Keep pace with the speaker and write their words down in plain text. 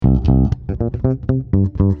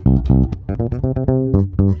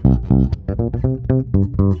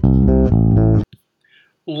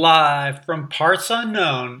Live from parts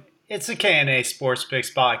unknown, it's a K&A Sports Picks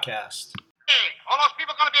podcast. Hey, all those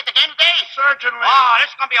people going to be at the game today? Certainly. Oh, this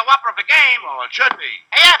is going to be a whopper of a game. Oh, it should be.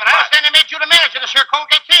 Hey, Abbott, I understand they made you the manager of this here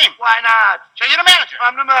Colgate team. Why not? So you're the manager?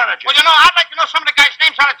 I'm the manager. Well, I'd like to know some of the guys'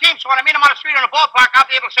 names on the team, so when I meet them on the street or in the ballpark, I'll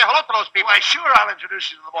be able to say hello to those people. Why, sure, I'll introduce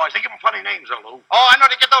you to the boys. They give them funny names, though, Lou. Oh, I know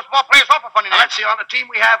they get those ball players off for funny Now, names. let's see, on the team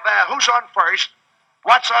we have who's on first,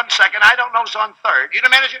 what's on second, I don't know who's on third. You the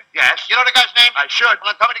manager? Yes. You know the guy's name? I should. Well,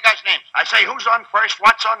 then tell me the guy's names. I say who's on first,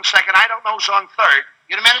 what's on second, I don't know who's on third.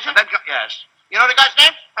 You the manager? And then, yes. You know the guy's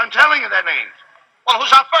name? I'm telling you their names. Well, who's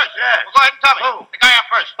on first? Yes. Well, go ahead and tell me. Who? The guy on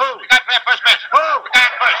first. Who? The guy playing first base. Who? The guy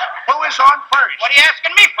on first. Who is on first? What are you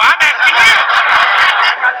asking me for? I'm asking you.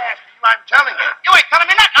 I'm not asking you, I'm telling you. You ain't telling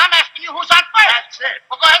me nothing. I'm asking you who's on first. That's it.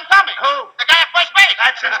 Well, go ahead and tell me. Who? The guy on first base.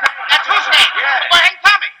 That's his name. That's whose name? Yes. Well, go ahead and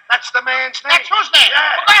tell me. That's the man's name. That's whose name? Yes.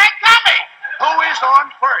 Well, go ahead and tell me. Who is on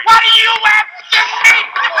first? What are you asking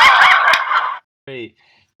me?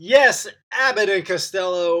 Yes, Abbott and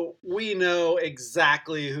Costello, we know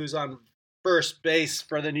exactly who's on first base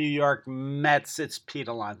for the New York Mets. It's Pete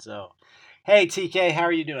Alonso. Hey, TK, how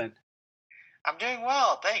are you doing? I'm doing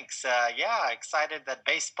well, thanks. Excited that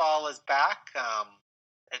baseball is back.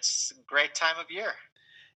 It's a great time of year.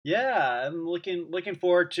 Yeah, I'm looking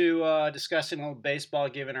forward to discussing a little baseball,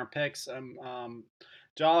 giving our picks.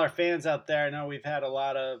 To all our fans out there, I know we've had a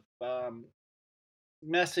lot of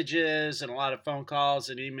messages and a lot of phone calls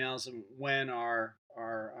and emails when our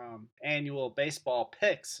annual baseball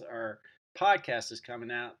picks, our podcast is coming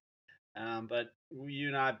out. But you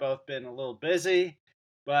and I both been a little busy,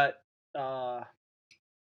 but now's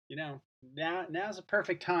a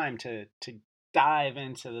perfect time to dive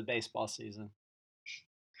into the baseball season.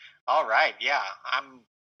 All right, yeah, I'm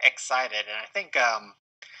excited, and I think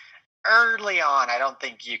early on, I don't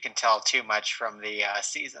think you can tell too much from the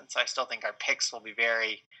season, so I still think our picks will be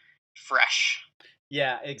very fresh.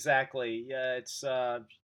 Yeah, exactly. Yeah, it's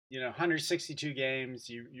 162 games.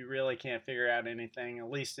 You really can't figure out anything, at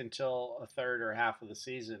least until a third or half of the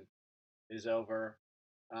season is over.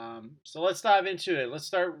 So let's dive into it. Let's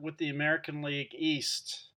start with the American League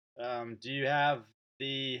East. Do you have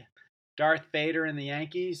the Darth Vader and the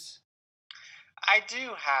Yankees? I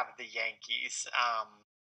do have the Yankees.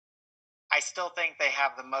 I still think they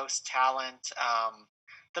have the most talent.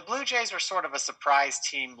 The Blue Jays were sort of a surprise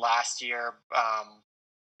team last year,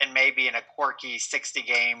 and maybe in a quirky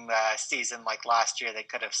 60-game season like last year, they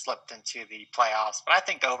could have slipped into the playoffs. But I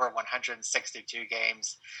think over 162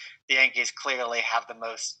 games, the Yankees clearly have the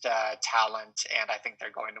most talent, and I think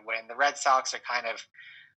they're going to win. The Red Sox are kind of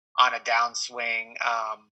on a downswing.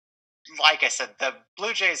 Like I said, the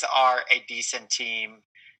Blue Jays are a decent team,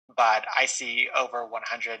 but I see over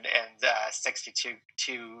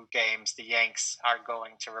 162 games, the Yanks are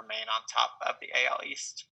going to remain on top of the AL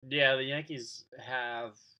East. Yeah, the Yankees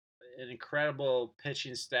have an incredible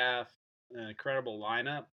pitching staff, an incredible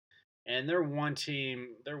lineup, and they're one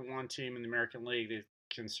team in the American League that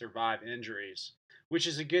can survive injuries, which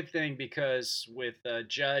is a good thing because with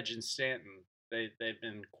Judge and Stanton, they've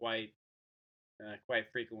been quite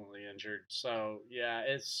frequently injured. So yeah,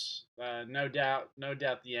 it's no doubt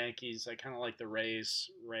the Yankees. I kind of like the Rays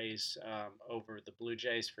over the Blue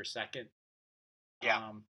Jays for second.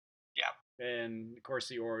 Yeah. And of course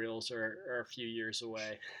the Orioles are a few years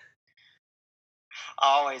away.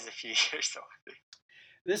 Always a few years away.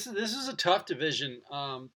 This is a tough division.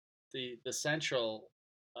 The Central.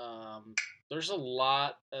 There's a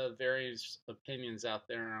lot of various opinions out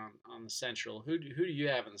there on the Central. Who do you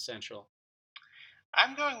have in the Central?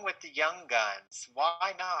 I'm going with the young guns.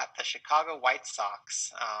 Why not? The Chicago White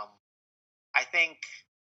Sox. I think,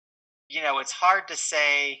 it's hard to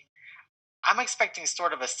say. I'm expecting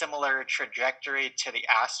sort of a similar trajectory to the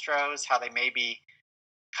Astros, how they maybe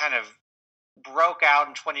kind of broke out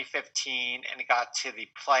in 2015 and got to the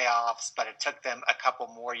playoffs, but it took them a couple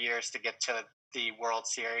more years to get to the World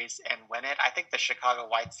Series and win it. I think the Chicago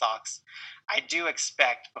White Sox, I do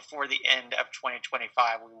expect before the end of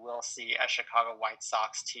 2025, we will see a Chicago White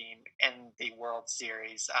Sox team in the World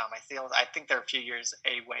Series. I think they're a few years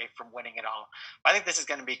away from winning it all. I think this is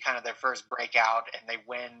going to be kind of their first breakout, and they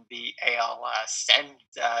win the AL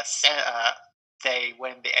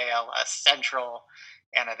Central,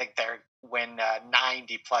 and I think they're win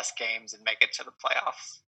 90 plus games and make it to the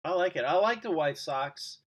playoffs. I like it. I like the White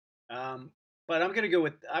Sox. But I'm gonna go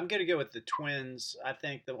with the Twins. I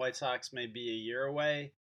think the White Sox may be a year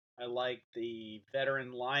away. I like the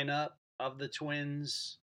veteran lineup of the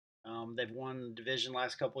Twins. They've won the division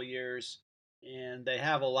last couple of years, and they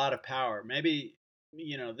have a lot of power. Maybe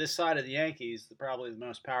this side of the Yankees, probably the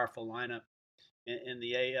most powerful lineup in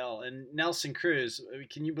the AL. And Nelson Cruz,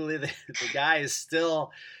 can you believe that the guy is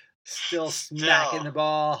still smacking the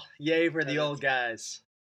ball? Yay for the old guys.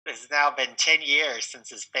 It's now been 10 years since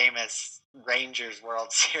his famous Rangers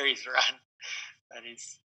World Series run, but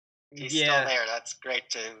he's still there. That's great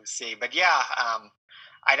to see. But yeah,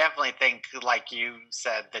 I definitely think, like you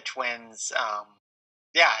said, the Twins.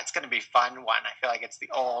 Yeah, it's going to be fun one. I feel like it's the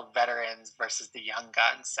old veterans versus the young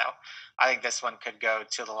guns. So I think this one could go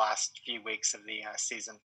to the last few weeks of the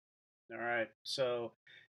season. All right. So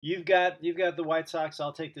you've got the White Sox.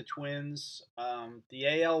 I'll take the Twins.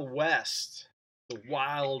 The AL West, the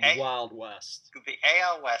wild West. The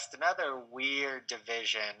AL West, another weird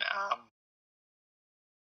division.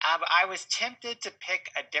 I was tempted to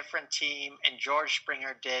pick a different team, and George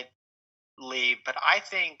Springer did leave, but I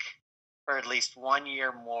think for at least 1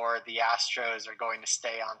 year more, the Astros are going to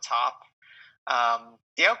stay on top.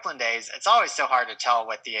 The Oakland A's, it's always so hard to tell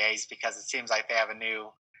with the A's because it seems like they have a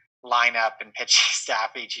new lineup and pitching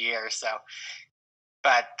staff each year. So,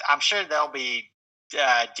 but I'm sure they'll be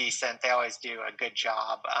decent. They always do a good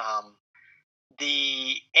job.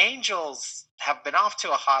 The Angels have been off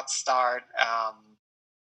to a hot start.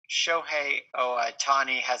 Shohei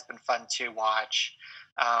Ohtani has been fun to watch,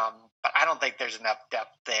 but I don't think there's enough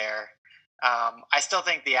depth there. I still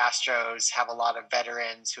think the Astros have a lot of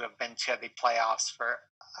veterans who have been to the playoffs for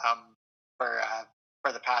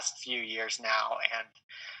the past few years now, and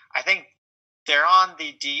I think they're on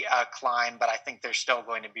the decline. But I think there's still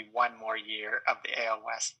going to be one more year of the AL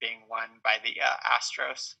West being won by the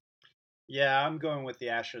Astros. Yeah, I'm going with the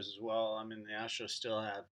Astros as well. I mean, the Astros still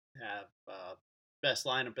have best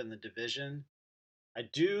lineup in the division. I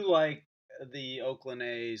do like the Oakland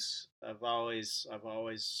A's. I've always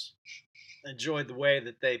enjoyed the way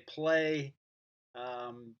that they play.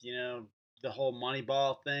 The whole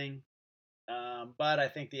Moneyball thing. But I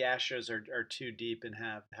think the Astros are too deep and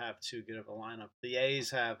have too good of a lineup. The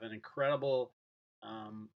A's have an incredible,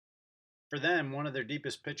 for them, one of their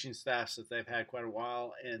deepest pitching staffs that they've had quite a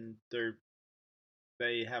while, and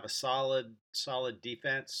they have a solid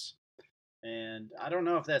defense. And I don't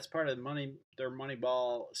know if that's part of their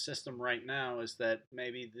Moneyball system right now, is that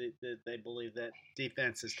maybe they believe that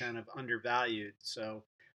defense is kind of undervalued. So,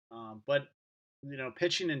 but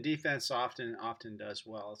pitching and defense often does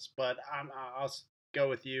well. But I'll go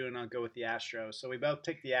with you, and I'll go with the Astros. So we both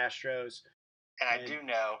pick the Astros. And I do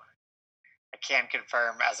know, I can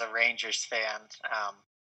confirm as a Rangers fan,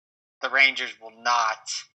 the Rangers will not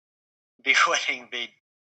be winning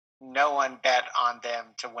no one bet on them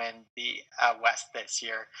to win the West this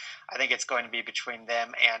year. I think it's going to be between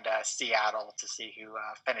them and Seattle to see who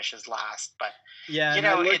finishes last. But yeah,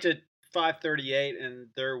 I looked at 538 and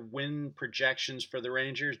their win projections for the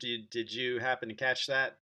Rangers. Did you happen to catch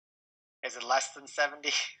that? Is it less than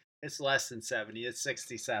 70? It's less than 70. It's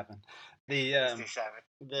 67. The 67.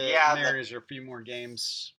 The Mariners are a few more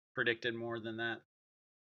games predicted more than that.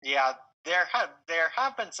 Yeah, there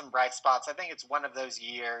have been some bright spots. I think it's one of those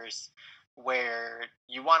years where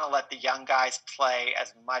you want to let the young guys play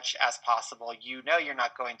as much as possible. You're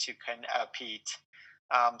not going to compete.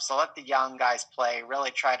 So let the young guys play,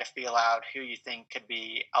 really try to feel out who you think could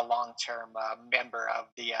be a long-term member of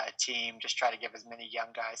the team. Just try to give as many young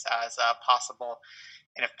guys as possible.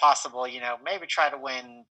 And if possible, maybe try to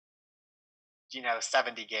win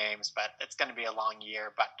 70 games, but it's going to be a long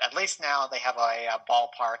year. But at least now they have a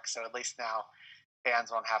ballpark, so at least now fans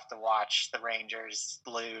won't have to watch the Rangers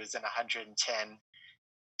lose in 110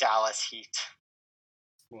 Dallas Heat.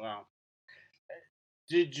 Wow.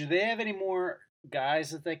 Do they have any more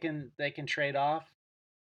guys that they can trade off?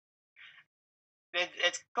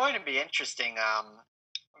 It's going to be interesting.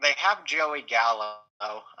 They have Joey Gallo,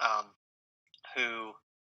 who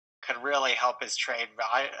could really help his trade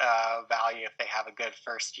value if they have a good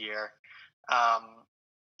first year.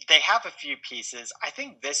 They have a few pieces. I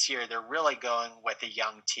think this year they're really going with a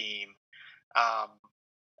young team.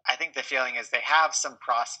 I think the feeling is they have some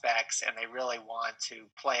prospects and they really want to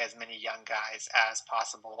play as many young guys as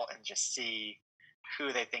possible and just see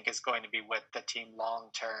who they think is going to be with the team long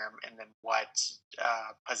term, and then what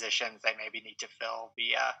positions they maybe need to fill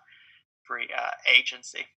via free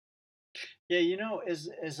agency. Yeah,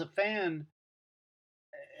 as a fan,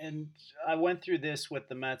 and I went through this with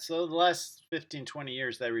the Mets. So the last 15, 20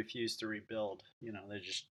 years, they refuse to rebuild. They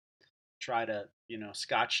just try to,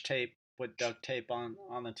 scotch tape, put duct tape on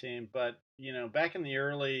the team. But, back in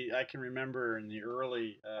I can remember in the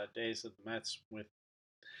early days of the Mets with,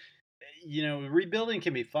 rebuilding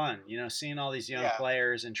can be fun, seeing all these young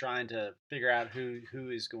players and trying to figure out who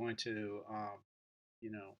is going to,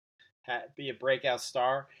 be a breakout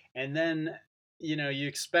star. And then, you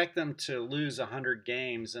expect them to lose 100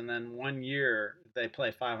 games, and then one year they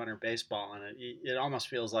play 500 baseball, and it almost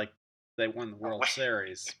feels like they won the Oh, World wait.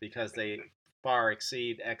 Series because they far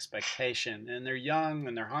exceed expectation, and they're young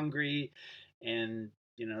and they're hungry, and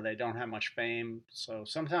they don't have much fame. So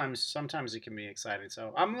sometimes it can be exciting.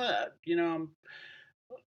 So I'm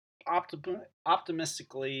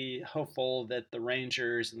optimistically hopeful that the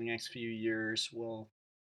Rangers in the next few years will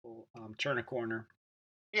turn a corner.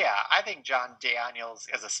 Yeah, I think John Daniels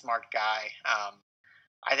is a smart guy.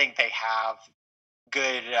 I think they have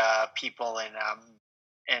good people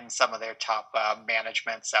in some of their top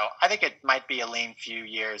management. So I think it might be a lean few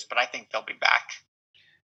years, but I think they'll be back.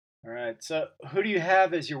 All right. So who do you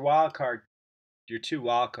have as your wild card? Your two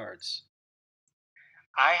wild cards.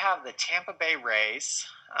 I have the Tampa Bay Rays,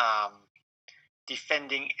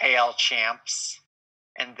 defending AL champs,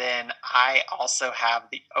 and then I also have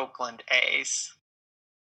the Oakland A's.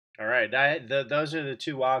 All right. Those are the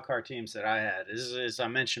two wild card teams that I had. As I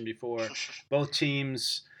mentioned before, both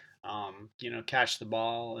teams, catch the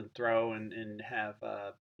ball and throw and have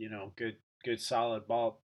good solid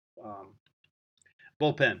um,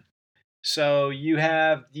 bullpen. So you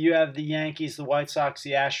have the Yankees, the White Sox,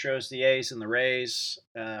 the Astros, the A's, and the Rays.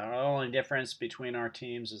 The only difference between our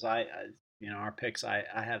teams is our picks. I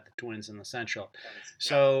have the Twins in the Central. Yeah.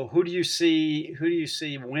 So who do you see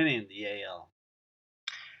winning the AL?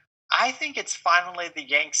 I think it's finally the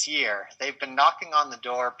Yanks' year. They've been knocking on the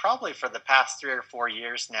door probably for the past 3 or 4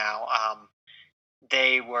 years now.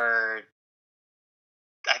 They were,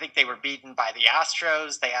 I think they were beaten by the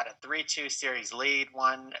Astros. They had a 3-2 series lead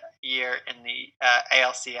one year in the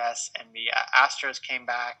ALCS, and the Astros came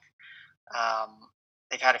back. Um,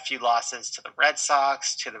 they've had a few losses to the Red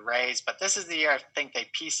Sox, to the Rays, but this is the year I think they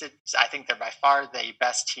piece it. I think they're by far the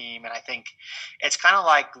best team, and I think it's kind of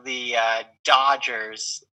like the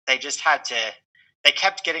Dodgers. They just had to. They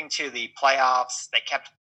kept getting to the playoffs. They kept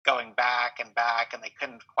going back, and they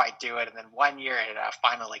couldn't quite do it. And then one year it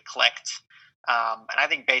finally clicked. And I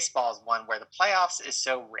think baseball is one where the playoffs is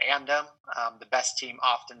so random. The best team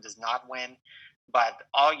often does not win, but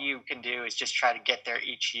all you can do is just try to get there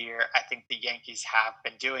each year. I think the Yankees have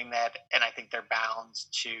been doing that, and I think they're bound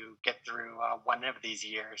to get through one of these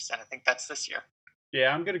years, and I think that's this year.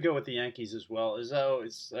 Yeah, I'm going to go with the Yankees as well. As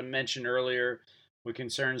I mentioned earlier, what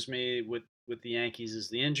concerns me with the Yankees is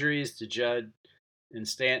the injuries to Judd and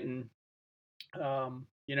Stanton.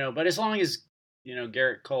 But as long as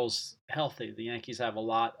Garrett Cole's healthy, the Yankees have a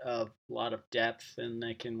lot of depth and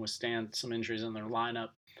they can withstand some injuries in their lineup.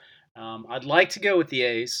 I'd like to go with the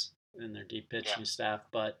A's and their deep Yeah. pitching staff,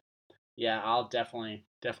 but yeah, I'll definitely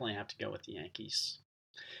have to go with the Yankees.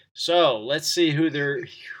 So let's see who they're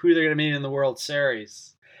going to meet in the World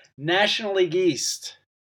Series. National League East.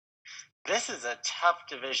 This is a tough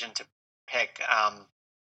division to pick,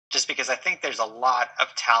 just because I think there's a lot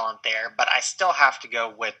of talent there, but I still have to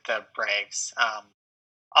go with the Braves.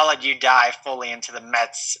 I'll let you dive fully into the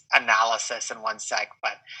Mets analysis in one sec,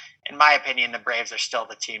 but in my opinion, the Braves are still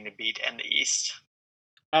the team to beat in the East.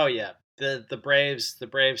 Oh yeah, the Braves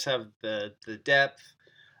have the depth.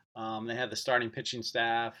 They have the starting pitching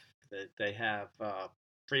staff. They have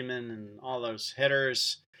Freeman and all those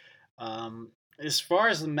hitters. As far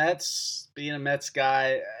as the Mets, being a Mets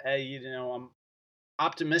guy, I'm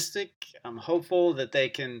optimistic. I'm hopeful that they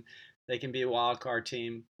can be a wild card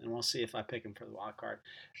team, and we'll see if I pick them for the wild card.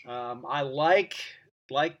 I like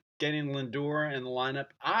getting Lindor in the lineup.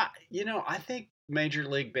 I think Major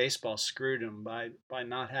League Baseball screwed him by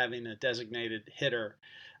not having a designated hitter.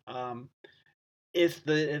 Um, if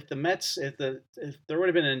the Mets if there would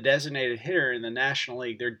have been a designated hitter in the National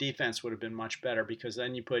League, their defense would have been much better because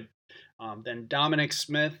then you put then Dominic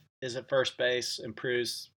Smith is at first base,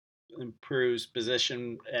 improves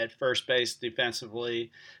position at first base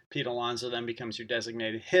defensively. Pete Alonso then becomes your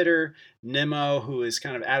designated hitter. Nimmo, who is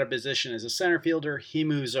kind of out of position as a center fielder, he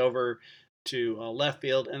moves over to left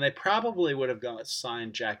field, and they probably would have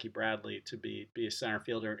signed Jackie Bradley to be a center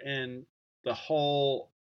fielder, and the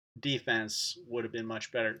whole defense would have been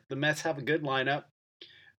much better. The Mets have a good lineup.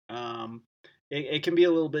 Um, it can be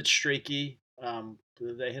a little bit streaky.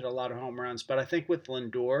 They hit a lot of home runs, but I think with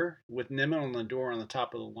Lindor, with Nimmo and Lindor on the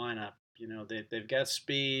top of the lineup, they've got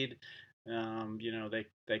speed.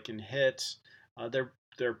 They can hit.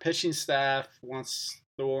 Their pitching staff once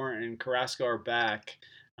Thor and Carrasco are back,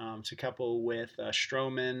 to couple with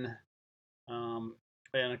Stroman, um,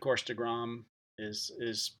 and of course Degrom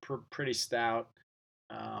is pretty stout.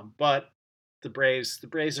 But the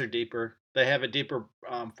Braves are deeper. They have a deeper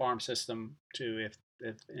farm system too.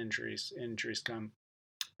 If injuries come,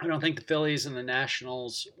 I don't think the Phillies and the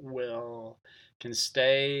Nationals can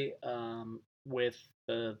stay with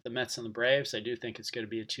the Mets and the Braves. I do think it's going to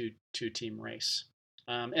be a two team race.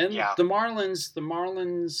 And Yeah, the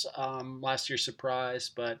Marlins last year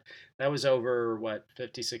surprised, but that was over what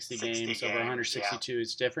 50, 60 60 games, over games. Yeah. 162.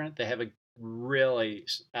 It's different. They have a really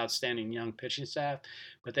outstanding young pitching staff,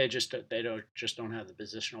 but they don't have the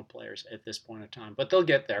positional players at this point in time. But they'll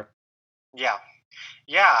get there. Yeah.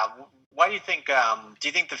 Yeah. What do you think? Do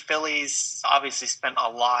you think the Phillies obviously spent a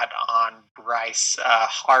lot on Bryce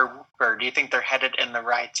Harper? Do you think they're headed in the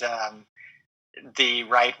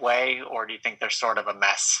right way, or do you think they're sort of a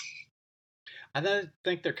mess? I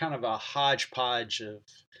think they're kind of a hodgepodge of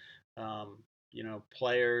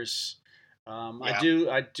players. I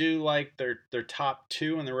Yeah. do like their top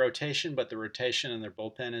two in the rotation, but the rotation in their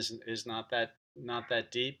bullpen is not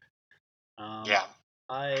that deep. Um, Yeah.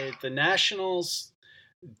 the Nationals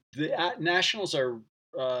are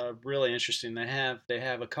really interesting. They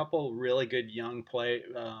have a couple really good young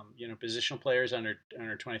positional players under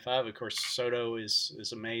 25. Of course, Soto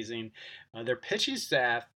is amazing. Their pitching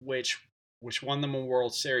staff, which won them a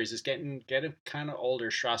World Series, is getting kind of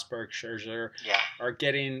older. Strasburg, Scherzer, Yeah. are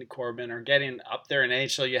getting Corbin, are getting up there in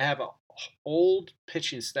age. So you have a old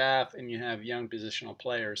pitching staff and you have young positional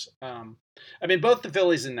players. I mean, both the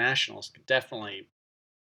Phillies and Nationals definitely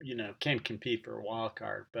can compete for a wild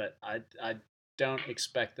card, but I don't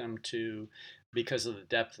expect them to, because of the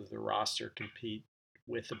depth of the roster, compete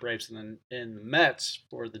with the Braves and the Mets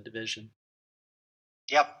for the division.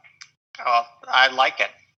 Yep. Well, I like it.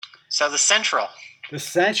 So the Central. The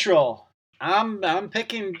Central. I'm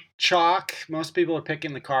picking chalk. Most people are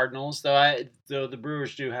picking the Cardinals, though the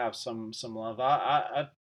Brewers do have some love. I've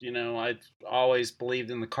always believed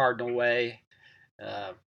in the Cardinal way.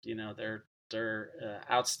 Uh, they're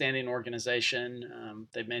outstanding organization.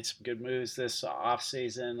 They've made some good moves this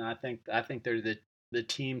offseason. I think they're the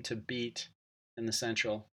team to beat in the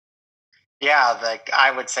Central. Yeah, I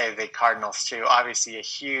would say the Cardinals too. Obviously, a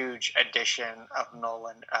huge addition of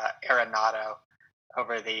Nolan Arenado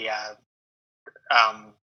over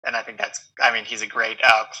and I think he's a great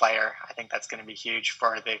player. I think that's going to be huge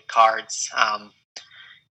for the Cards.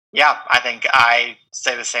 Yeah, I think I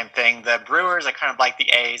say the same thing. The Brewers are kind of like the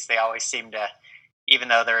A's. They always seem to, even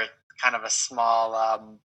though they're kind of a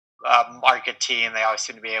small market team, they always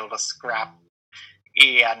seem to be able to scrap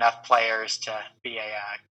enough players to be a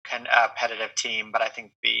competitive team. But I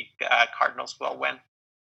think the Cardinals will win.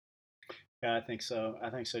 Yeah, I think so. I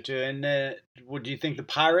think so too. And do you think the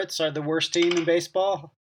Pirates are the worst team in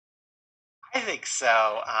baseball? I think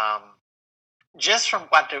so. Just from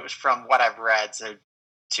what I've read, so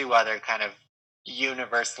two other kind of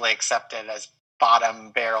universally accepted as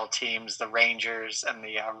bottom barrel teams, the Rangers and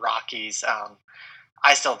the Rockies.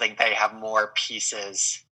 I still think they have more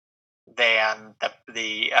pieces than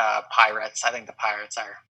the Pirates. I think the Pirates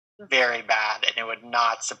are very bad, and it would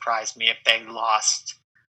not surprise me if they lost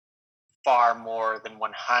far more than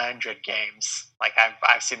 100 games. Like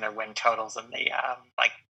I've seen their win totals in the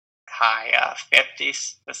like high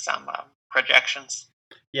 50s with some projections.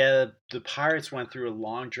 Yeah, the Pirates went through a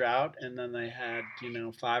long drought, and then they had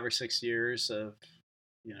 5 or 6 years of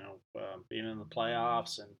being in the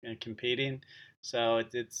playoffs and competing. So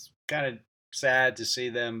it's kind of sad to see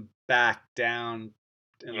them back down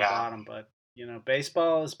in the Yeah. bottom. But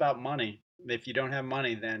baseball is about money. If you don't have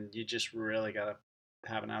money, then you just really got to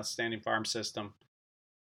have an outstanding farm system.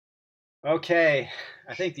 Okay,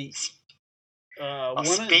 I think Well, one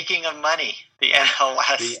of speaking of money, the NL the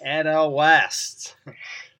West. NL West.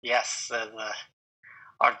 Yes,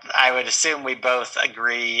 I would assume we both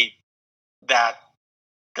agree that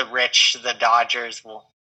the rich, the Dodgers,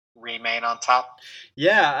 will remain on top.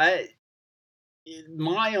 Yeah,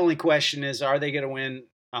 my only question is, are they going to win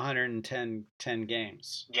 110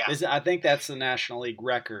 games? Yeah. I think that's the National League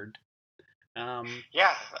record.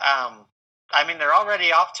 Yeah. I mean, they're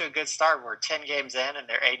already off to a good start. We're 10 games in, and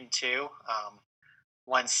they're 8-2.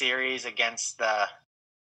 One series against the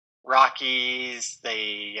Rockies,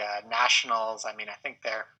 the Nationals. I mean, I think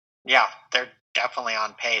they're definitely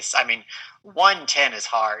on pace. I mean, 110 is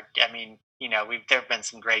hard. I mean, there have been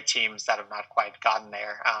some great teams that have not quite gotten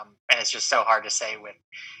there, and it's just so hard to say with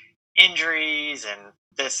injuries and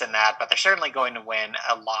this and that. But they're certainly going to win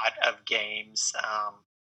a lot of games.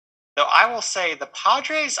 Though I will say the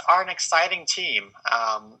Padres are an exciting team.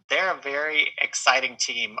 They're a very exciting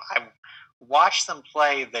team. I watched them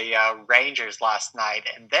play the Rangers last night,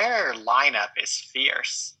 and their lineup is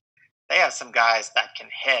fierce. They have some guys that can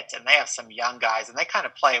hit, and they have some young guys, and they kind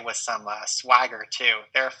of play with some swagger too.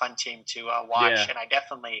 They're a fun team to watch, Yeah. and I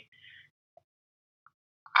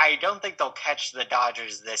don't think they'll catch the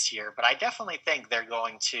Dodgers this year, but I definitely think they're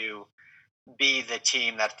going to be the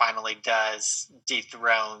team that finally does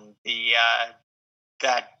dethrone the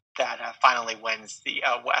that finally wins the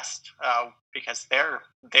West because they're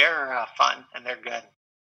fun and they're good.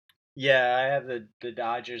 Yeah, I have the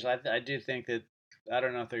Dodgers. I do think that I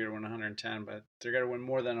don't know if they're going to win 110, but they're going to win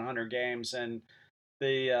more than 100 games. And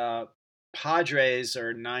the Padres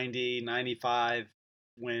are 90, 95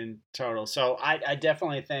 win total. So I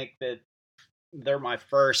definitely think that they're my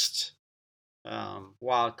first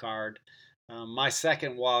wild card. My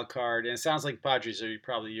second wild card, and it sounds like Padres are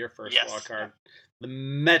probably your first wild Yes. card. The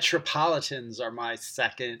Metropolitans are my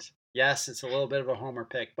second. Yes, it's a little bit of a homer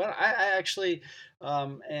pick, but I actually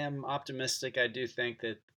am optimistic. I do think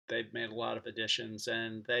that they've made a lot of additions,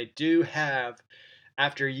 and they do have,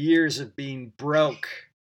 after years of being broke,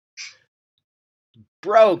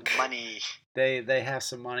 Money. they have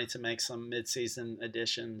some money to make some midseason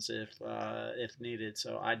additions if needed.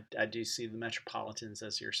 So I do see the Metropolitans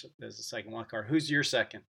as as the second wild card. Who's your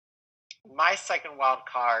second? My second wild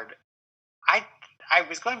card, I I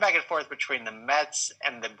was going back and forth between the Mets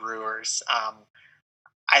and the Brewers.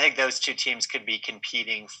 I think those two teams could be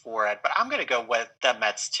competing for it, but I'm going to go with the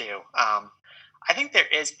Mets too. I think there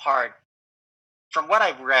is part from what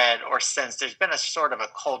I've read or since there's been a sort of a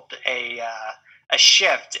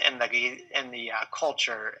shift in the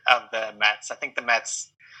culture of the Mets. I think the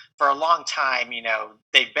Mets for a long time,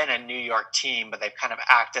 they've been a New York team, but they've kind of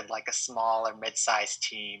acted like a small or mid-sized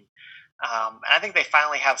team. And I think they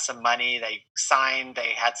finally have some money. They signed.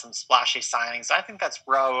 They had some splashy signings. I think that's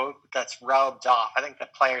rubbed off. I think the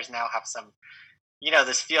players now have some,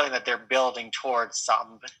 this feeling that they're building towards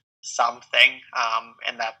something,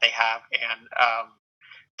 and that they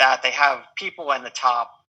have people in the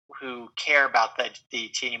top who care about the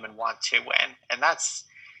team and want to win, and that's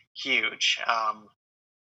huge.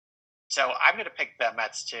 So I'm going to pick the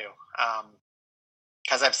Mets too.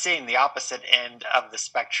 Because I've seen the opposite end of the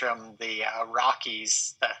spectrum, the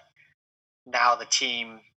Rockies, now the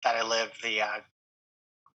team that I live the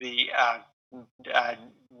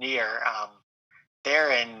near. They're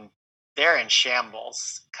in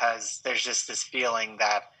shambles because there's just this feeling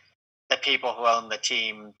that the people who own the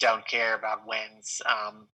team don't care about wins.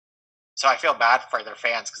 So I feel bad for their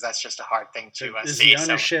fans because that's just a hard thing to Is see. the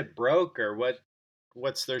So ownership broke or what?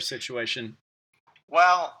 What's their situation?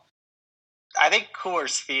 well, I think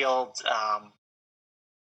Coors Field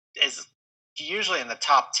is usually in the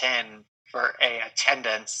top 10 for a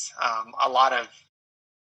attendance. A lot of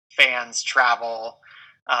fans travel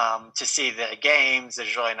to see the games.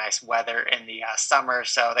 There's really nice weather in the summer,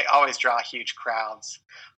 so they always draw huge crowds.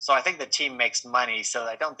 So I think the team makes money. So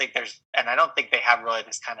I don't think they have really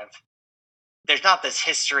this kind of. There's not this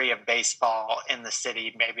history of baseball in the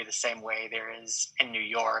city, maybe the same way there is in New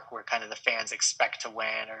York, where kind of the fans expect to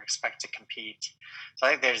win or expect to compete. So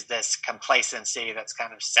I think there's this complacency that's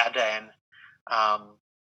kind of set in, um,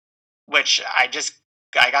 which I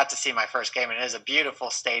got to see my first game, and it is a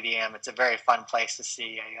beautiful stadium. It's a very fun place to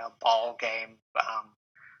see a ball game,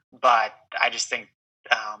 but I just think,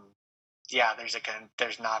 um, yeah,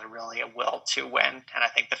 there's not really a will to win, and I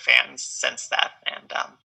think the fans sense that, and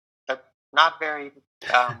they're not very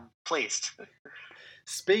pleased.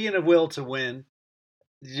 Speaking of will to win,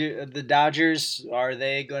 the Dodgers, are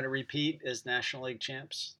they going to repeat as National League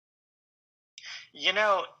champs? You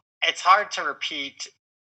know, it's hard to repeat.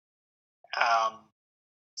 Um,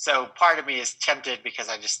 so part of me is tempted because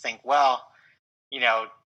I just think, well, you know,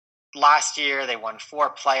 last year they won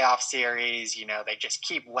 4 playoff series. They just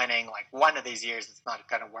keep winning. Like one of these years, it's not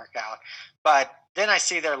going to work out. But then I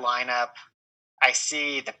see their lineup. I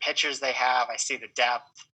see the pitchers they have. I see the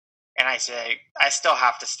depth, and I say I still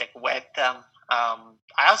have to stick with them.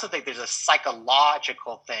 I also think there's a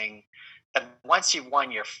psychological thing that once you've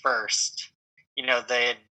won your first, you know,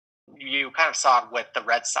 the you kind of saw it with the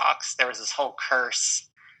Red Sox. There was this whole curse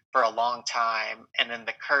for a long time, and then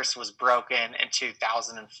the curse was broken in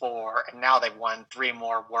 2004, and now they've won 3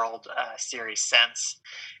 more World Series since.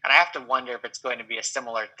 And I have to wonder if it's going to be a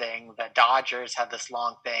similar thing. The Dodgers had this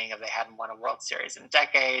long thing of they hadn't won a World Series in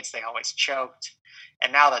decades. They always choked,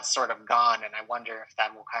 and now that's sort of gone. And I wonder if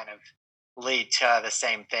that will kind of lead to the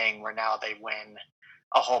same thing where now they win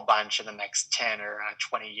a whole bunch in the next 10 or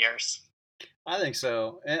 20 years. I think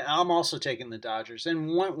so. And I'm also taking the Dodgers.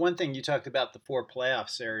 And one thing you talked about the 4 playoff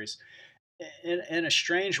series. In a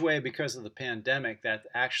strange way, because of the pandemic, that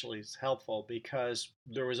actually is helpful because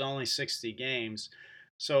there was only 60 games.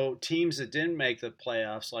 So teams that didn't make the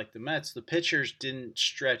playoffs, like the Mets, the pitchers didn't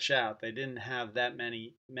stretch out. They didn't have that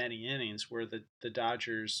many innings, where the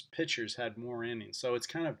Dodgers pitchers had more innings. So it's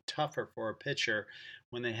kind of tougher for a pitcher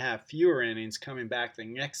when they have fewer innings coming back the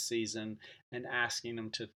next season and asking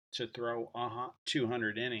them to throw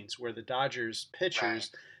 200 innings, where the Dodgers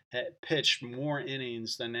pitchers had pitched more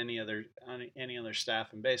innings than any other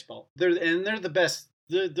staff in baseball. They're the best.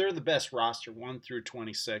 They're the best roster, 1 through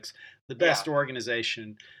 26, the best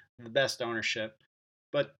organization, the best ownership.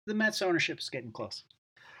 But the Mets ownership is getting close.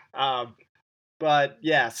 But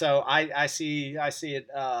yeah, so I see it.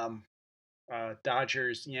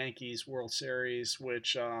 Dodgers Yankees World Series,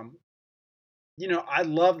 which I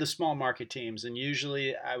love the small market teams, and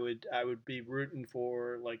usually I would be rooting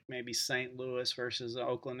for like maybe St. Louis versus the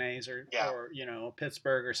Oakland A's or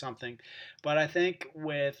Pittsburgh or something. But I think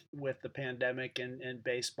with the pandemic and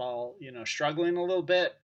baseball, struggling a little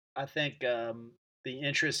bit, I think the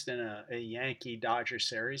interest in a Yankee Dodger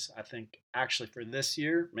series, I think actually for this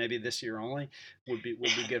year, maybe this year only, would be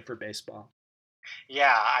good for baseball.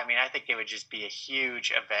 Yeah, I mean, I think it would just be a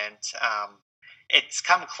huge event. It's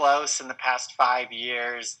come close in the past 5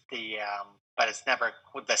 years. But it's never.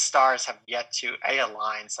 The stars have yet to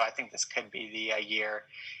align. So I think this could be the year.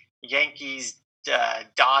 Yankees,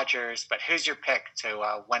 Dodgers. But who's your pick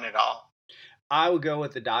to win it all? I would go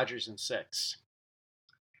with the Dodgers in 6.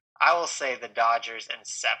 I will say the Dodgers in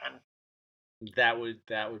 7. That would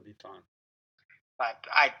be fun. But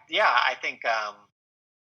I think.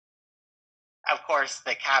 Of course,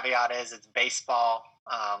 the caveat is it's baseball.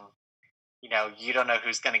 You don't know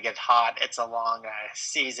who's going to get hot. It's a long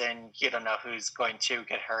season. You don't know who's going to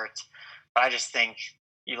get hurt. But I just think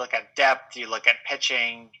you look at depth, you look at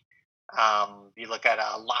pitching, you look at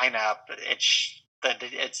a lineup. I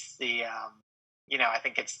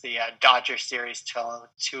think it's the Dodger series to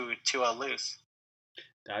lose.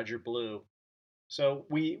 Dodger blue. So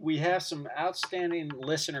we have some outstanding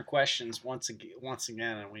listener questions once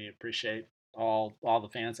again, and we appreciate all the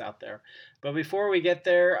fans out there. But before we get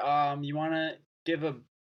there, you want to give a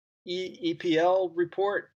EPL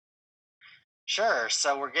report? Sure.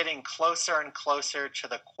 So we're getting closer and closer to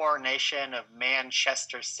the coronation of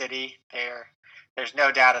Manchester City. There's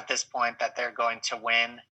no doubt at this point that they're going to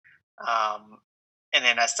win. And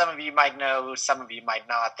then, as some of you might know, some of you might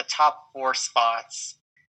not, the top 4 spots,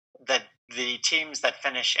 the teams that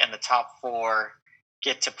finish in the top 4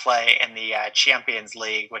 get to play in the Champions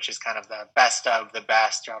League, which is kind of the best of the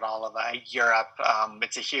best throughout all of Europe.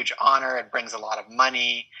 It's a huge honor. It brings a lot of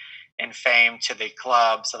money and fame to the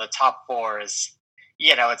club. So the top 4 is,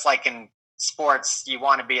 it's like in sports, you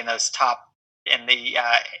want to be in those top in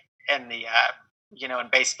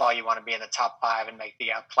baseball, you want to be in the top 5 and make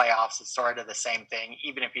the playoffs. It's sort of the same thing.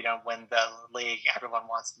 Even if you don't win the league, everyone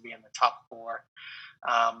wants to be in the top 4.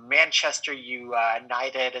 Manchester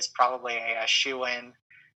United is probably a shoe-in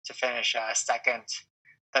to finish second.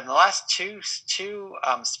 Then the last two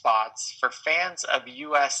spots for fans of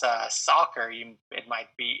U.S. Soccer, it might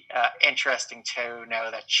be interesting to know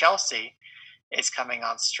that Chelsea is coming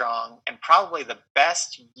on strong, and probably the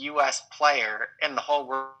best U.S. player in the whole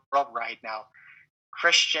world right now,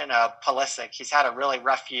 Christian Pulisic. He's had a really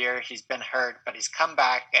rough year. He's been hurt, but he's come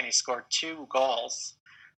back and he scored 2 goals.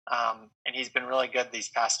 And he's been really good these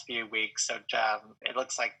past few weeks. So it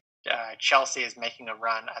looks like Chelsea is making a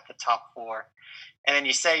run at the top 4. And then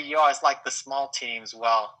you say you always like the small teams.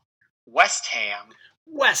 Well, West Ham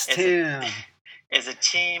is a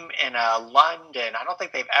team in London. I don't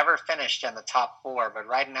think they've ever finished in the top 4, but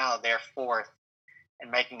right now they're 4th and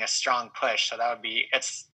making a strong push. So that would be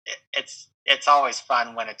it's always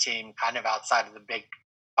fun when a team kind of outside of the big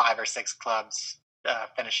 5 or 6 clubs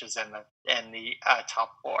finishes in the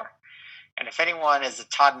top 4. And if anyone is a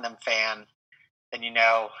Tottenham fan, then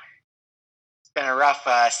it's been a rough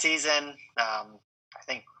season. I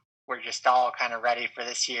think we're just all kind of ready for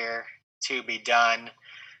this year to be done.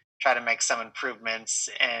 Try to make some improvements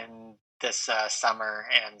in this summer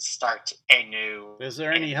and start a new. Is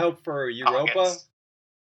there any hope for Europa? August.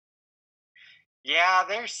 Yeah,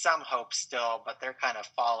 there's some hope still, but they're kind of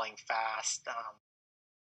falling fast. And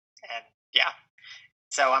yeah.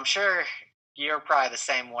 So I'm sure you're probably the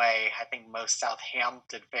same way. I think most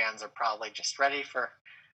Southampton fans are probably just ready for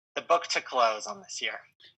the book to close on this year.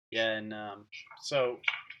 Yeah, and so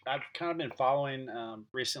I've kind of been following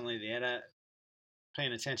recently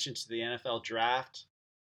paying attention to the NFL draft.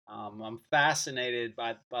 I'm fascinated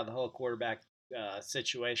by the whole quarterback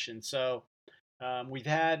situation. So we've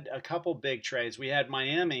had a couple big trades. We had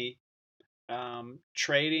Miami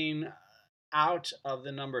trading out of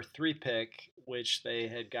the number 3 pick, which they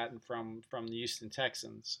had gotten from the Houston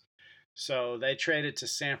Texans. So they traded to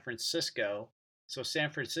San Francisco. So San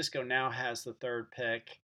Francisco now has the 3rd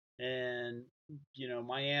pick, and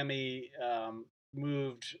Miami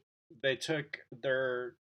moved. They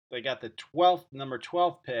got the number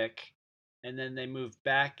 12 pick, and then they moved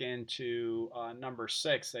back into number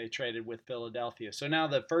 6. They traded with Philadelphia. So now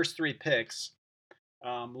the first 3 picks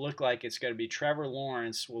look like it's going to be Trevor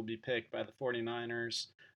Lawrence will be picked by the 49ers.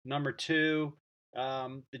 Number 2,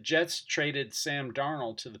 the Jets traded Sam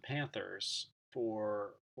Darnold to the Panthers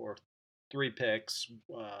for 3 picks,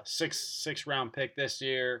 six round pick this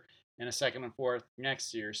year and a second and fourth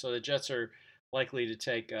next year. So the Jets are likely to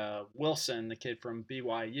take Wilson, the kid from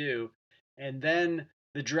BYU, and then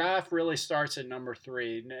the draft really starts at number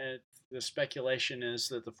 3. The speculation is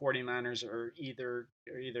that the 49ers are either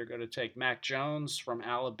going to take Mac Jones from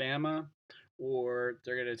Alabama, or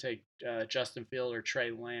they're going to take Justin Field or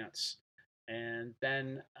Trey Lance. And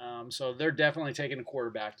then, so they're definitely taking a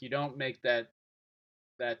quarterback. You don't make that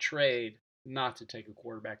trade not to take a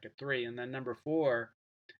quarterback at 3. And then number 4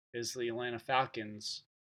 is the Atlanta Falcons.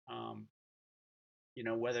 Um,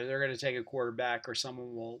 whether they're going to take a quarterback or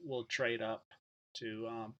someone will trade up to.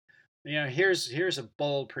 Here's a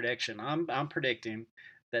bold prediction. I'm predicting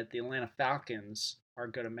that the Atlanta Falcons are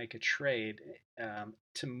going to make a trade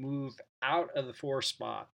to move out of the 4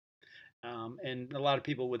 spot. And a lot of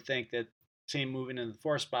people would think that team moving into the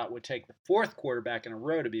 4 spot would take the 4th quarterback in a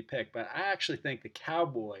row to be picked, but I actually think the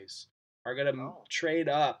Cowboys are going to trade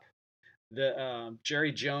up. The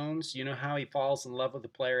Jerry Jones, you know how he falls in love with a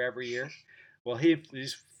player every year? Well,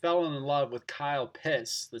 he's fell in love with Kyle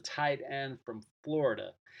Pitts, the tight end from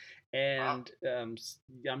Florida. And I'm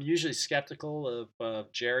usually skeptical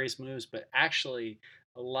of Jerry's moves, but actually,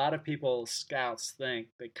 a lot of people, scouts, think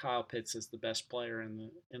that Kyle Pitts is the best player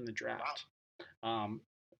in the draft. And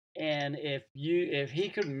if he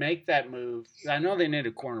could make that move, I know they need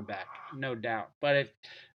a cornerback, no doubt. But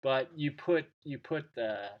you put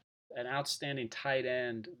an outstanding tight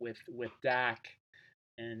end with Dak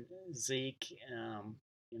and Zeke,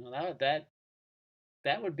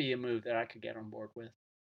 that would be a move that I could get on board with.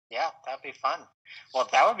 Yeah, that'd be fun. Well,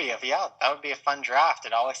 that would be a fun draft.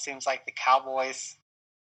 It always seems like the Cowboys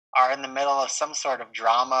are in the middle of some sort of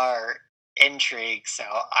drama or intrigue, so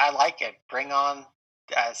I like it. Bring on,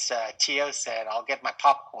 as Tio said, I'll get my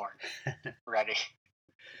popcorn ready.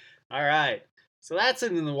 All right. So that's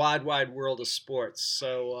in the wide world of sports.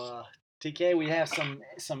 So TK, we have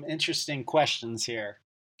some interesting questions here.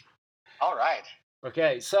 All right.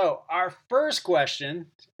 Okay, so our first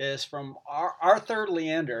question is from Arthur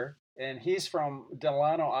Leander, and he's from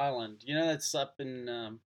Delano Island. You know, that's up in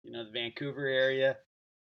the Vancouver area.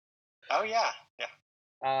 Oh yeah,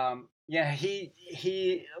 yeah.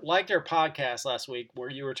 He liked our podcast last week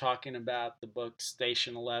where you were talking about the book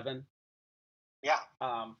Station 11. Yeah.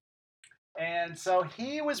 And so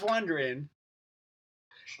he was wondering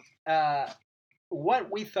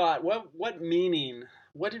what we thought, what meaning.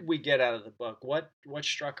 What did we get out of the book? What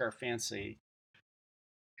struck our fancy?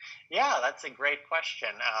 Yeah, that's a great question.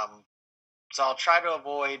 So I'll try to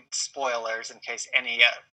avoid spoilers in case any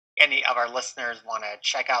of our listeners want to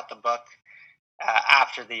check out the book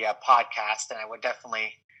after the podcast, and I would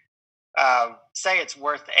definitely say it's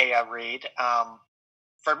worth a read.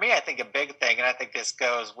 For me, I think a big thing, and I think this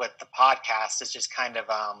goes with the podcast, is just kind of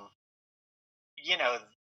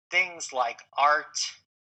things like art,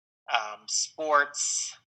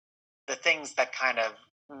 sports, the things that kind of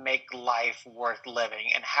make life worth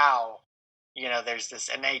living, and how there's this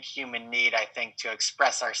innate human need, I think, to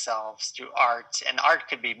express ourselves through art. And art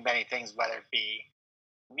could be many things, whether it be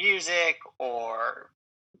music or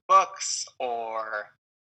books or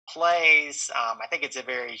plays. I think it's a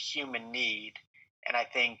very human need, and I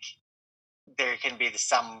think there can be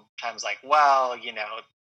sometimes like, well,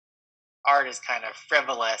 art is kind of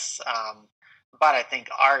frivolous, but I think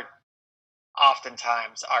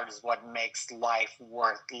oftentimes art is what makes life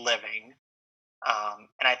worth living.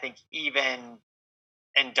 And I think even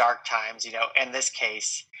in dark times, in this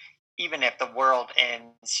case, even if the world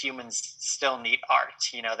ends, humans still need art.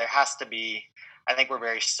 There has to be, I think we're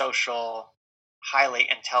very social, highly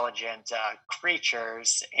intelligent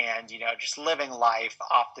creatures, and, just living life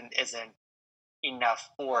often isn't enough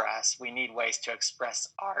for us. We need ways to express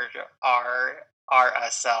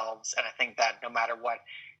ourselves. And I think that no matter what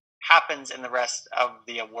happens in the rest of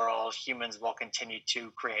the world, humans will continue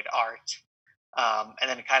to create art. And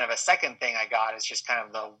then kind of a second thing I got is just kind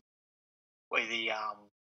of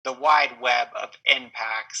the wide web of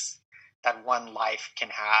impacts that one life can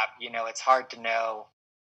have. It's hard to know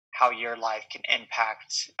how your life can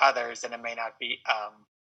impact others, and it may not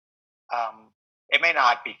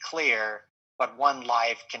be clear, but one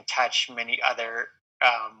life can touch many other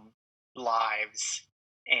lives,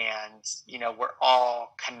 and we're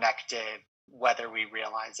all connected, whether we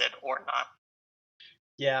realize it or not.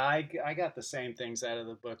 Yeah, I got the same things out of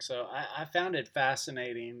the book. So I found it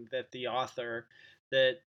fascinating that the author,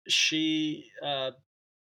 that she, the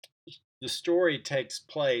story takes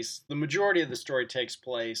place, the majority of the story takes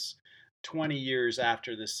place 20 years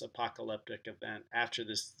after this apocalyptic event, after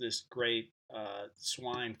this great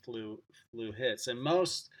swine flu hits. And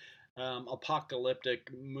most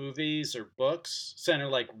apocalyptic movies or books center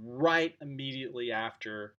like right immediately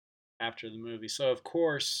after the movie. So of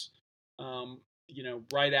course, um,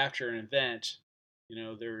 right after an event,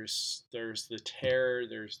 there's the terror,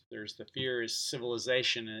 there's the fear, as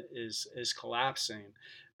civilization is collapsing.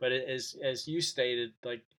 But as you stated,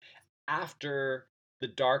 like after the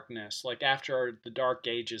darkness, like after the dark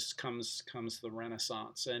ages comes the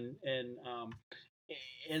Renaissance, and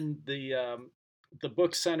the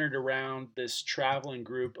book centered around this traveling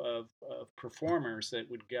group of performers that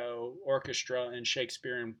would go, orchestra and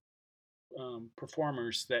Shakespearean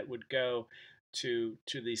performers that would go to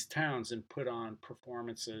these towns and put on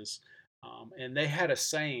performances. And they had a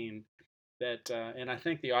saying that, and I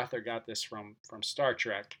think the author got this from Star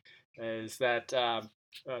Trek, is that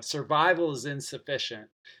survival is insufficient,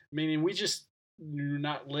 meaning we just are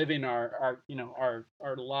not living our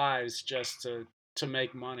lives just to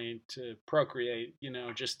make money, to procreate,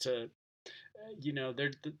 just to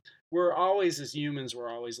they're we're always, as humans, we're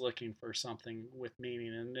always looking for something with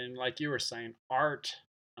meaning, and like you were saying, art,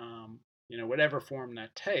 um, whatever form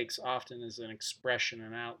that takes, often is an expression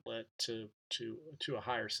and outlet to a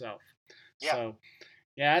higher self. Yeah, So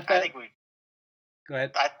yeah, I I thought. think we Go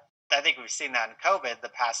ahead. I think we've seen that in COVID the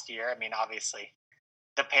past year. I mean, obviously,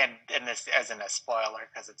 and this isn't a spoiler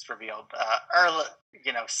because it's revealed early,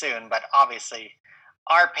 soon. But obviously,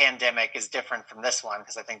 our pandemic is different from this one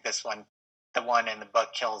because I think this one, the one in the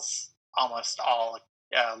book, kills almost all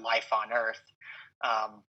life on Earth.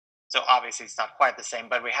 Um, so obviously, it's not quite the same.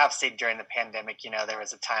 But we have seen during the pandemic, there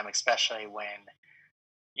was a time, especially when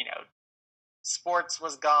you know sports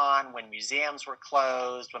was gone, when museums were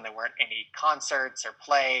closed, when there weren't any concerts or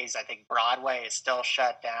plays. I think Broadway is still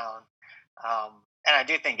shut down. And I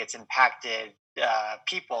do think it's impacted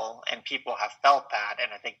people, and people have felt that.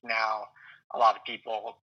 And I think now a lot of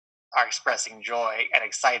people are expressing joy and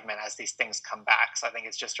excitement as these things come back. So I think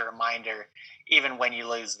it's just a reminder, even when you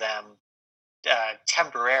lose them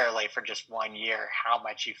temporarily for just 1 year, how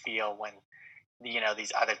much you feel when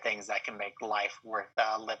these other things that can make life worth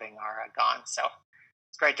living are gone. So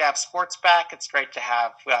it's great to have sports back. It's great to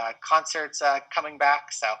have concerts coming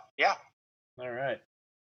back. So yeah. All right.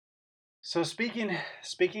 So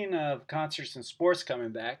speaking of concerts and sports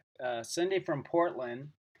coming back, Cindy from Portland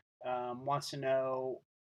wants to know,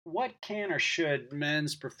 what can or should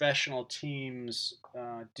men's professional teams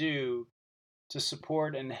do to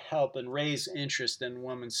support and help and raise interest in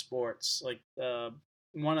women's sports. Like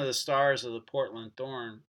one of the stars of the Portland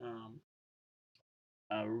Thorn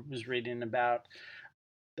was reading about.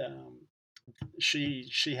 Um,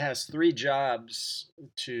 she has three jobs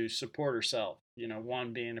to support herself.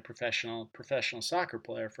 One being a professional soccer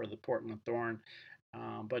player for the Portland Thorn,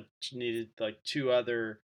 but she needed like two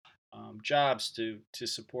other jobs to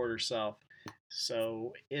support herself.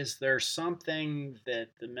 So, is there something that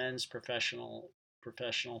the men's professional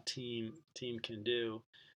team can do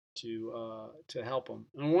to help them?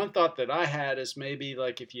 And one thought that I had is maybe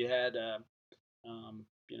like if you had um,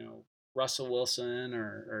 you know Russell Wilson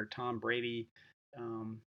or Tom Brady,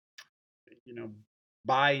 um, you know,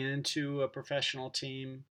 buy into a professional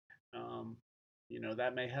team, um,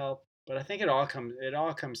 that may help. But I think it all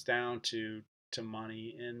comes down to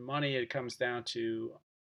money, and money, it comes down to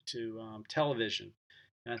television.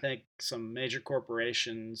 And I think some major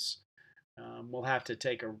corporations will have to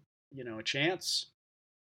take a chance,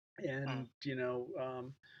 Mm. and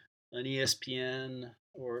an ESPN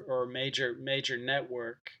or a major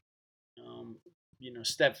network, um,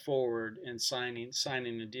 step forward and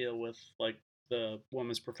signing a deal with like the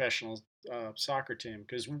women's professional soccer team.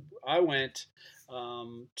 Because I went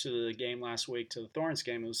to the game last week, to the Thorns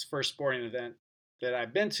game. It was the first sporting event that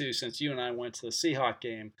I've been to since you and I went to the Seahawk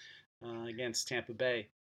game against Tampa Bay.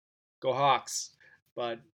 Go Hawks!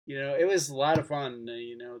 But it was a lot of fun.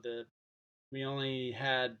 We only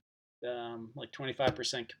had like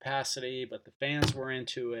 25% capacity, but the fans were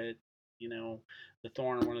into it. You know, the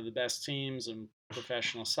Thorn are one of the best teams in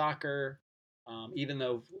professional soccer, even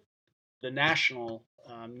though the national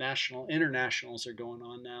internationals are going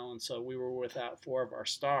on now, and so we were without four of our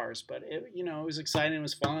stars. But it was exciting. It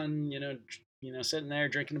was fun. Sitting there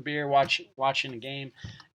drinking a beer, watching a game,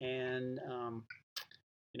 and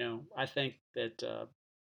I think that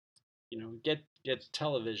get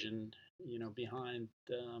television behind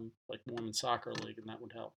like women's soccer league, and that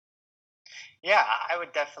would help. Yeah, I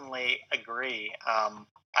would definitely agree.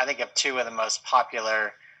 I think of two of the most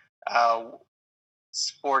popular uh,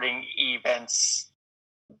 sporting events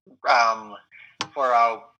um, for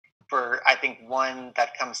I think one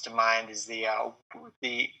that comes to mind is the uh,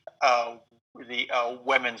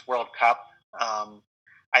 Women's World Cup. Um,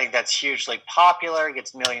 I think that's hugely popular. It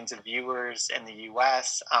gets millions of viewers in the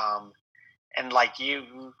U.S. And like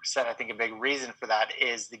you said, I think a big reason for that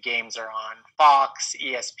is the games are on Fox,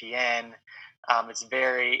 ESPN. It's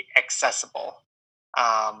very accessible.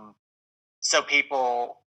 Um, so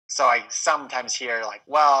people, so I sometimes hear like,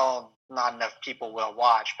 well, not enough people will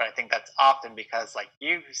watch, but I think that's often because, like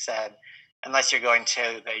you said, unless you're going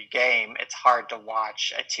to the game, it's hard to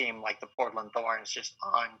watch a team like the Portland Thorns just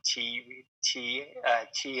on TV. I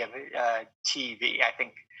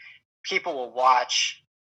think people will watch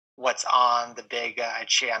what's on the big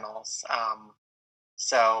channels.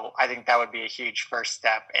 So I think that would be a huge first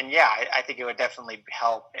step. And yeah, I think it would definitely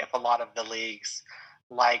help if a lot of the leagues,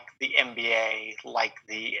 like the NBA, like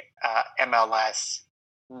the MLS,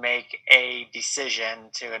 make a decision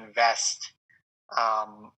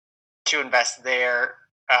um, to invest their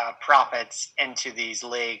profits into these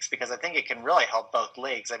leagues, because I think it can really help both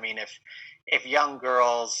leagues. I mean, if young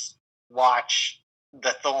girls watch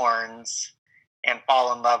the Thorns and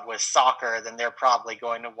fall in love with soccer, then they're probably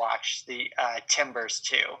going to watch the Timbers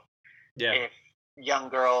too. Yeah. If young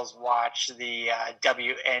girls watch the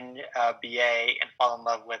WNBA and fall in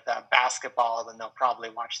love with basketball, then they'll probably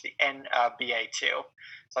watch the NBA too.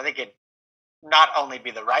 So I think it not only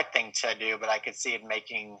be the right thing to do, but I could see it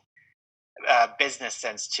making business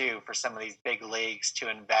sense too for some of these big leagues to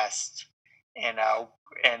invest in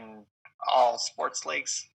all sports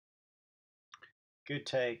leagues. Good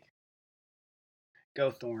take. Go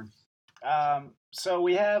Thorn. So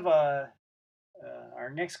we have our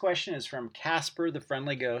next question is from Casper the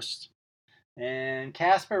Friendly Ghost. And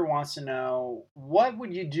Casper wants to know, what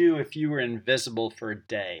would you do if you were invisible for a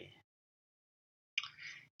day?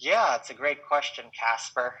 Yeah, it's a great question,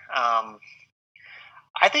 Casper.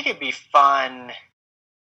 I think it'd be fun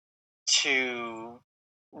to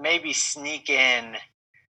maybe sneak in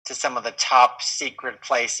to some of the top secret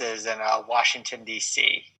places in Washington,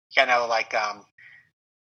 D.C. Like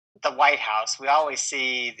the White House. We always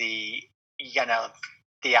see the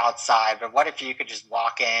outside, but what if you could just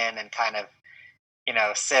walk in and kind of,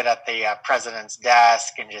 sit at the president's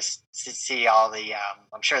desk and just see all the,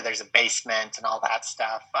 I'm sure there's a basement and all that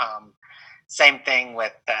stuff. Same thing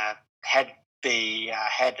with the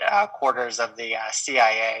headquarters of the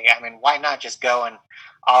CIA. I mean, why not just go in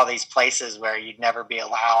all these places where you'd never be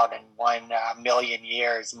allowed in 1 million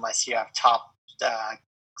years unless you have top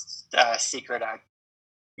secret,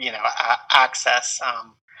 access.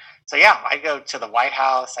 So yeah, I'd go to the White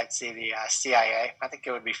House. I'd see the CIA. I think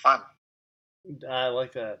it would be fun. I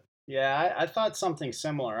like that. Yeah, I thought something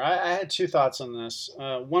similar. I had two thoughts on this.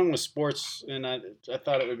 One was sports, and I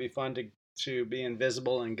thought it would be fun to be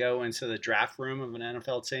invisible and go into the draft room of an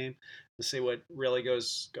NFL team to see what really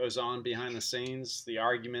goes on behind the scenes, the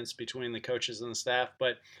arguments between the coaches and the staff.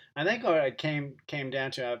 But I think what it came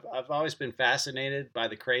down to, I've always been fascinated by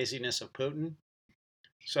the craziness of Putin.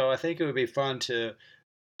 So I think it would be fun to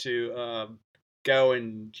go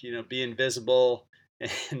and be invisible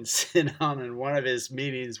and sit on in one of his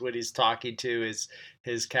meetings when he's talking to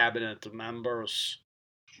his cabinet members.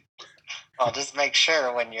 Well, just make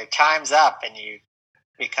sure when your time's up and you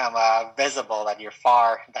become visible that you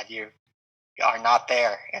are not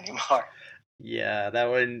there anymore. Yeah, that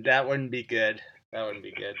wouldn't be good. That wouldn't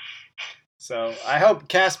be good. So I hope,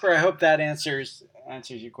 Casper, I hope that answers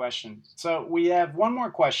your question. So we have one more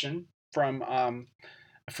question from a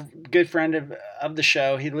good friend of the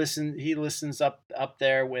show. He listens up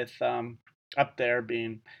there with up there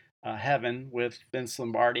being heaven with Vince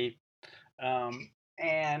Lombardi,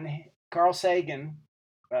 and Carl Sagan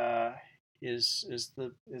is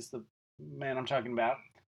the man I'm talking about.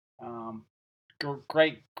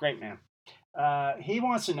 Great man. He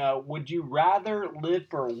wants to know: would you rather live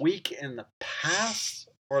for a week in the past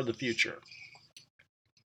or the future?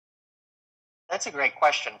 That's a great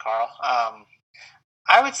question, Carl.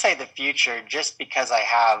 I would say the future, just because I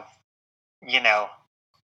have,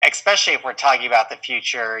 especially if we're talking about the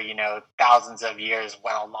future, thousands of years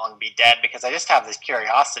when I'll long be dead, because I just have this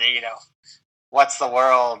curiosity, what's the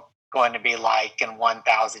world going to be like in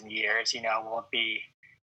 1,000 years? Will it be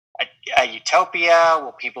a utopia?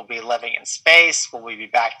 Will people be living in space? Will we be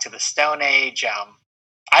back to the Stone Age?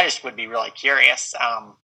 I just would be really curious.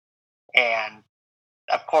 And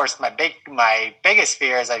of course, my biggest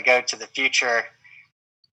fear is I go to the future,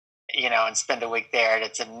 and spend a week there and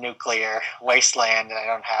it's a nuclear wasteland and I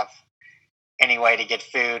don't have any way to get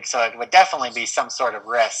food. So it would definitely be some sort of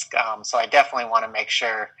risk. So I definitely want to make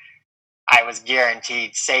sure I was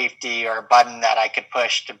guaranteed safety or a button that I could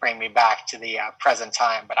push to bring me back to the present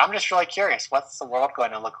time. But I'm just really curious, what's the world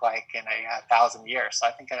going to look like in 1,000 years? So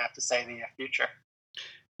I think I'd have to say the future.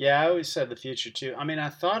 Yeah, I always said the future too. I mean, I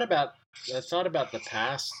thought about the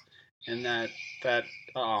past and that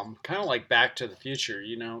kind of like Back to the Future,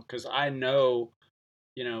 because I know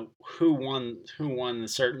who won the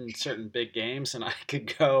certain big games, and I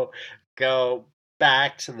could go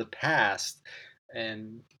back to the past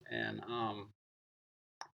and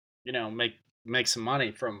make some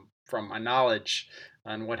money from my knowledge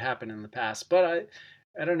on what happened in the past. But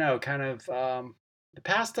I don't know, kind of the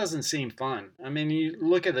past doesn't seem fun. I mean, you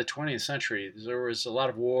look at the 20th century, there was a lot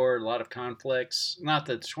of war, a lot of conflicts. Not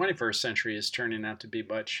that the 21st century is turning out to be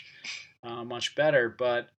much better,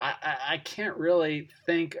 but I can't really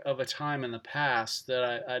think of a time in the past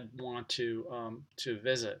that I'd want to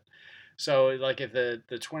visit. So, like, if the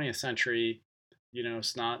 20th century,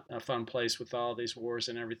 it's not a fun place with all these wars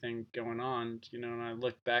and everything going on, and I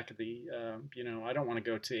look back at I don't want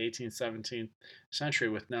to go to the 18th, 17th century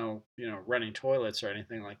with no, running toilets or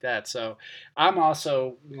anything like that. So I'm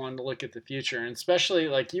also wanting to look at the future, and especially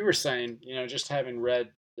like you were saying, just having read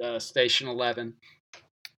Station 11,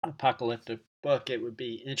 apocalyptic book, it would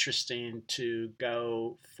be interesting to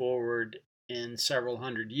go forward in several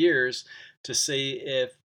hundred years to see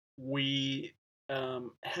if we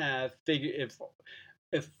have figured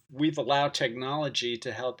if we've allowed technology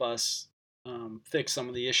to help us fix some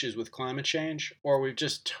of the issues with climate change, or we've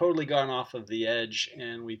just totally gone off of the edge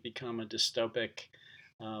and we've become a dystopic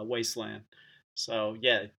wasteland. So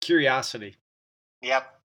yeah, curiosity.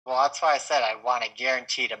 Yep. Well, that's why I said I want a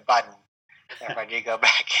guaranteed a button. If I do go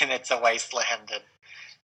back and it's a wasteland and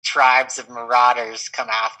tribes of marauders come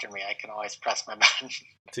after me, I can always press my button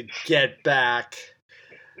to get back.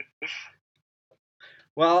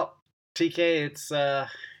 Well, TK,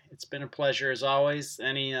 it's been a pleasure as always.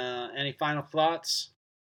 Any final thoughts?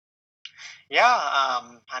 Yeah,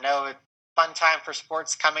 I know a fun time for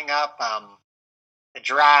sports coming up. The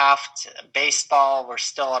draft, baseball, we're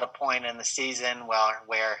still at a point in the season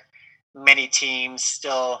where many teams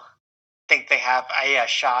still think they have a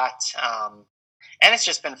shot. And it's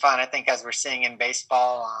just been fun. I think as we're seeing in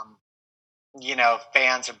baseball,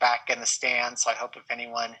 fans are back in the stands. So I hope if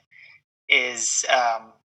anyone is,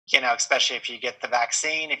 especially if you get the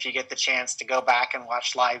vaccine, if you get the chance to go back and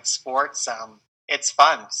watch live sports, it's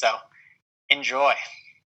fun. So enjoy.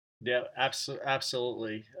 Yeah,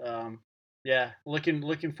 absolutely. Yeah,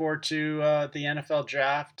 looking forward to the NFL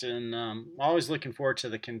draft, and always looking forward to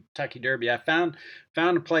the Kentucky Derby. I found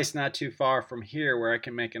a place not too far from here where I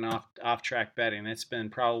can make an off track betting. It's been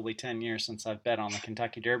probably 10 years since I've bet on the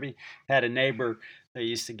Kentucky Derby. Had a neighbor that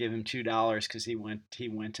used to give him $2 because he went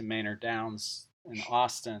to Maynard Downs in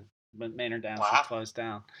Austin, but Maynard Downs had closed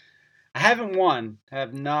down. I haven't won,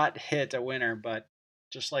 have not hit a winner, but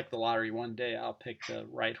just like the lottery, one day I'll pick the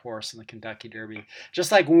right horse in the Kentucky Derby.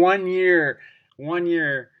 Just like one year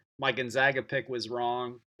my Gonzaga pick was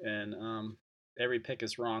wrong, and every pick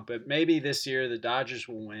is wrong. But maybe this year the Dodgers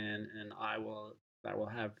will win, and I'll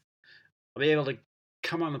be able to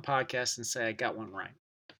come on the podcast and say I got one right.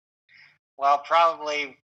 Well,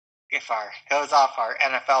 probably if goes off our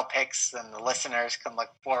NFL picks, then the listeners can look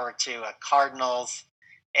forward to a Cardinals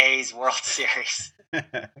A's World Series.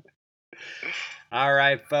 All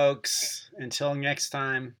right, folks. Until next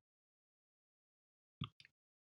time,